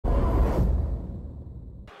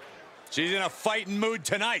She's in a fighting mood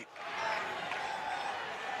tonight.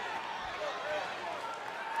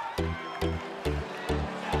 The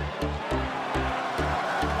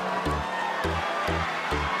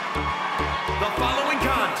following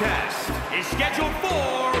contest is scheduled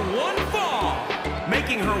for one fall.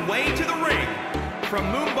 Making her way to the ring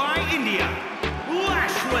from Mumbai, India,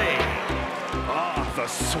 Lashley. Oh, the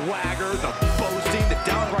swagger, the boasting, the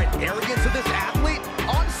downright arrogance of this athlete.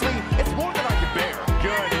 Honestly, it's more than I can bear.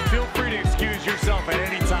 Good. Feel free to excuse yourself at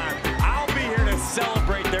any time. I'll be here to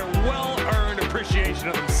celebrate their well-earned appreciation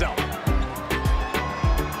of themselves.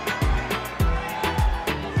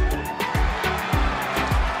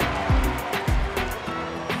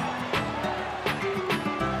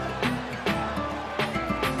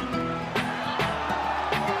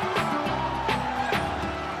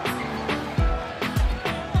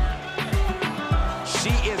 She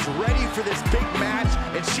is ready for this big match,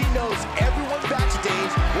 and she knows everyone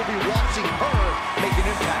backstage will be watching her make an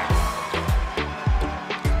impact.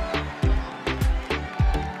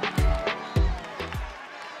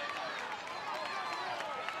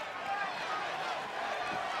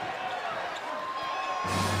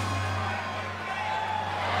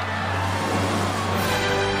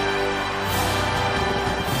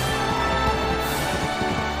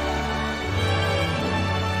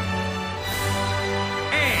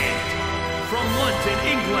 From London,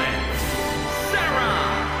 England, Sarah.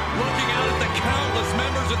 Looking out at the countless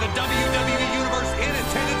members of the WWE Universe in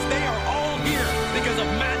attendance, they are all here because of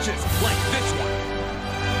matches like this one.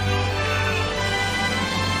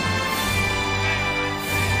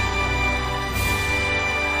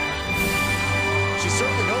 She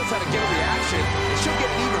certainly knows how to get a reaction, and she'll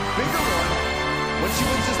get an even bigger one when she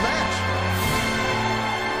wins this match.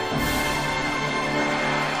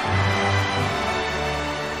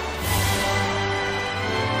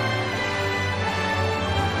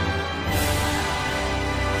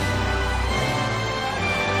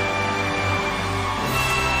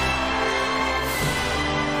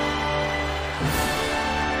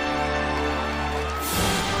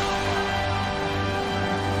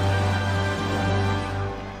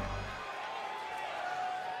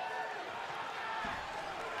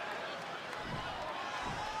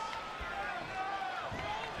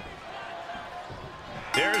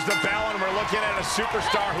 There's the bell, and we're looking at a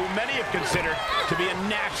superstar who many have considered to be a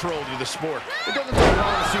natural to the sport. It doesn't take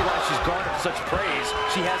long to see why she's garnered such praise.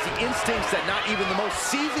 She has the instincts that not even the most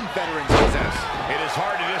seasoned veterans possess. It is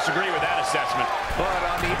hard to disagree with that assessment. But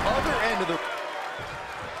on the other end of the...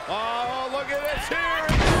 Oh, look at this here.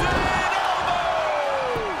 Insane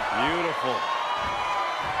elbow! Beautiful.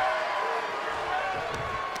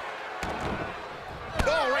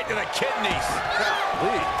 Oh, right to the kidneys.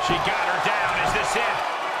 She got her down. Is this it?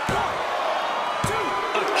 1, 2.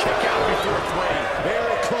 A kick out before 3.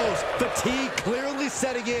 Very close. Fatigue clearly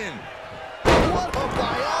setting in. What a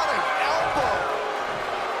bionic elbow!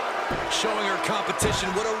 Showing her competition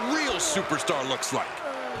what a real superstar looks like.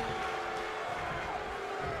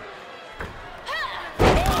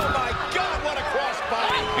 Oh, my God, what a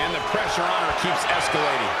crossbody. And the pressure on her keeps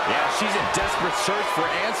escalating. Yeah, she's in desperate search for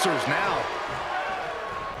answers now.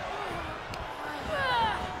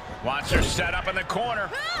 Wants her set up in the corner.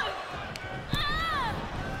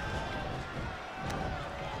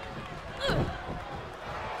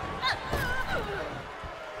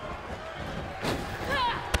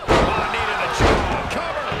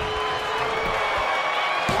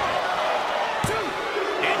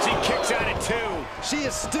 She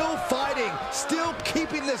is still fighting, still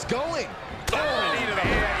keeping this going. Oh, knee to the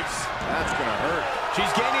face. That's gonna hurt.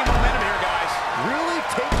 She's gaining momentum here, guys. Really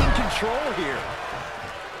taking control here.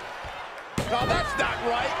 Oh, that's not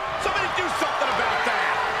right. Somebody do something about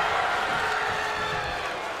that.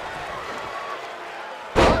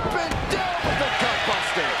 Up and down with the gut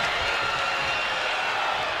buster.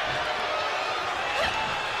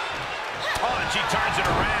 Oh, and she turns it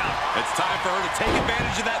around. It's time for her to take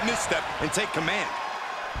advantage of that misstep and take command.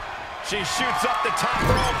 She shoots up the top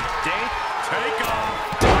rope. Take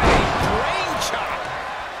off. Diving brain chop.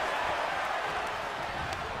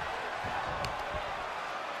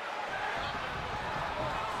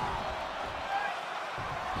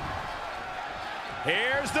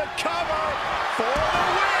 Here's the cover for the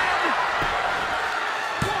win.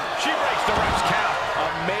 She breaks the ref's count.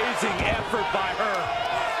 Amazing effort by her.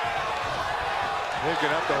 Picking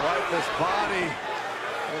up the lifeless body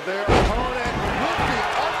of their opponent with the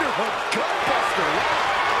underhook gutbuster.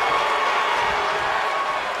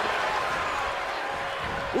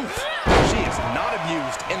 Oof. She is not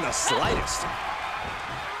amused in the slightest.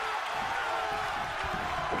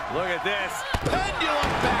 Look at this.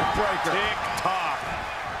 Pendulum backbreaker. Tick-tock.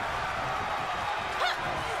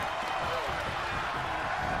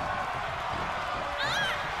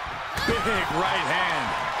 Big right hand.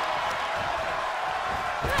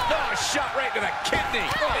 Oh, shot right to the kidney.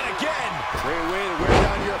 And again. Great way to wear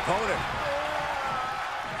down your opponent.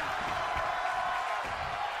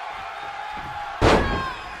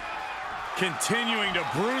 Continuing to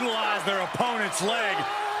brutalize their opponent's leg.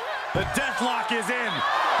 The deathlock is in.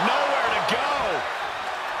 Nowhere to go.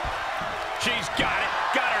 She's got it.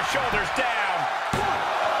 Got her shoulders down.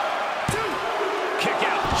 1, 2. Kick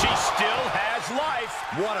out. She still has life.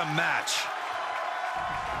 What a match.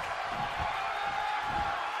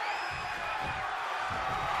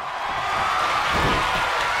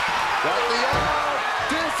 Got the arm.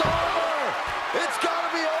 Disarmer. It's got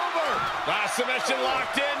to be over. Last submission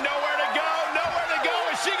locked in. Nowhere to go. Nowhere to go.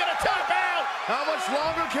 Is she going to tap out? How much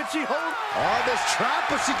longer can she hold on this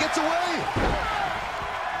trap, but she gets away?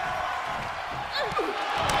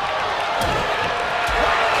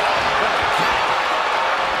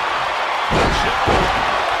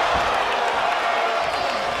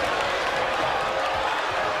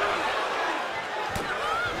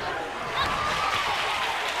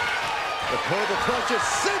 The Cobra Clutch is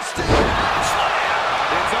cinched in. It's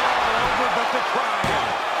all over but the crowd.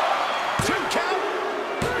 2 count.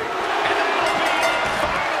 And that'll be it.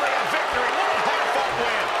 Finally a victory. What a hard-fought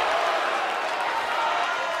win.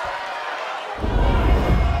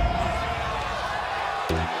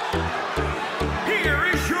 Here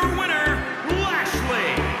is your winner, Lashley.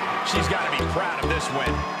 She's got to be proud of this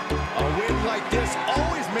win. A win like this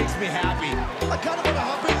always makes me happy. I kind of want to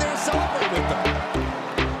hug